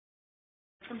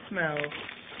some smells.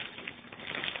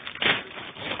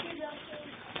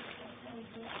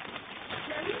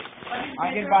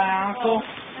 I can buy Uncle.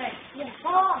 Hey,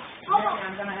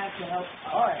 I'm gonna have to help.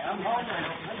 All right, I'm home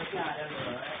now.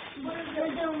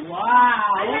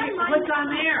 Wow, what's on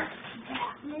there?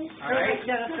 All right,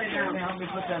 yeah, let's sit down. Help me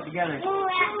put that together.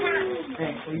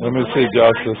 Let me see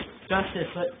Justice.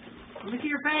 Justice, let me see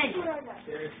your face.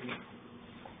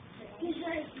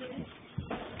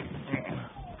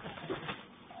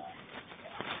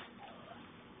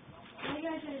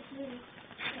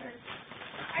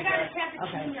 I got a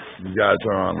cappuccino. You guys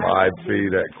are on live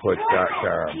feed at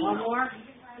quick.com. One more? I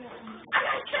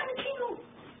got a cappuccino.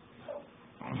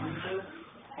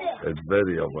 It's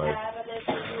video, babe.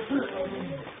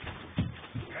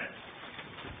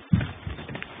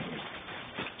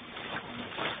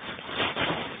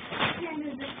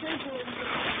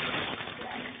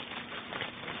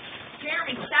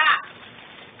 Jeremy, stop.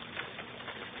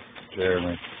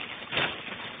 Jeremy.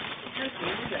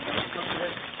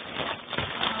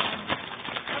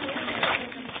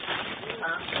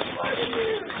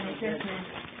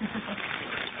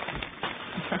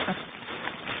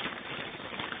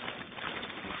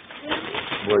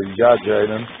 What you got,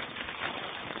 Jaden?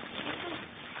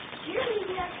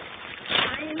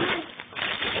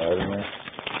 Spider-Man.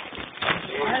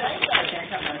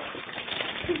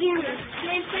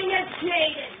 Same thing as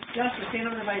Jaden. Justice, stand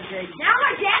over by Jaden. Now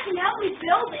my dad can help me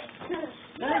build it.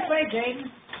 Let us play, Jaden.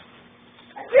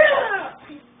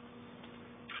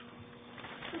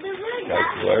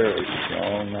 That's Larry.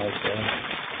 Oh, nice one.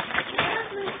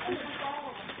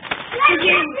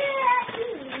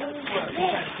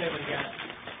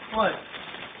 What?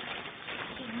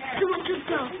 Someone just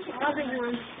go. Other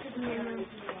one.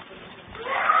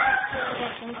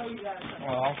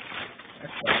 Well,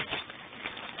 that's fine.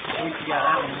 At least you got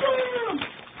that one.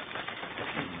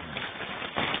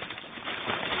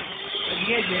 What'd you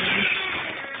get, Jaden?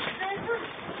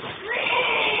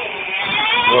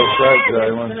 What's that,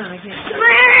 Jalen?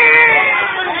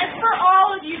 That's for all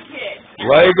of you kids.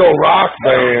 Lego Rock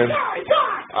Band.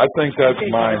 I think that's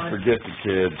mine. Forget the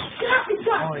kids.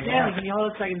 Oh, yeah. Can you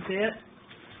hold it so I can see it?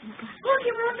 Look,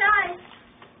 it won't die.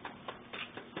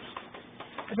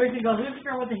 Everybody goes, who's the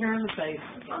girl with the hair on the face?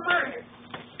 Come on.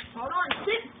 Hold on.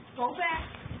 Sit. Go back.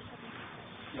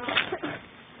 No.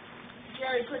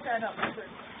 Jerry, put that up.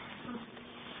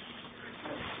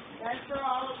 That's for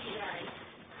all of you guys.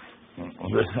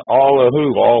 All of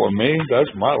who? All of me?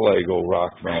 That's my Lego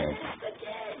Rock Band.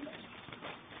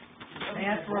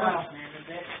 That's for us, man.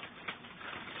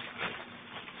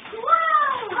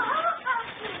 Wow!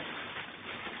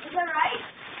 Is that right?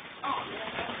 Oh.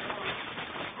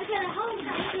 I got a home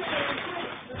now.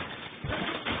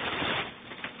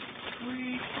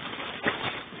 Sweet.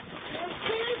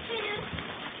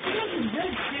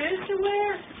 Good shoes to wear?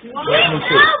 Wow.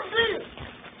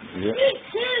 Yeah. Me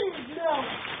too. No.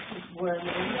 Wear You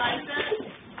like that?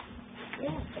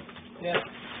 Yeah.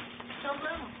 So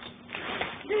little.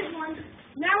 There's one.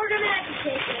 Now we're gonna have to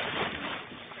take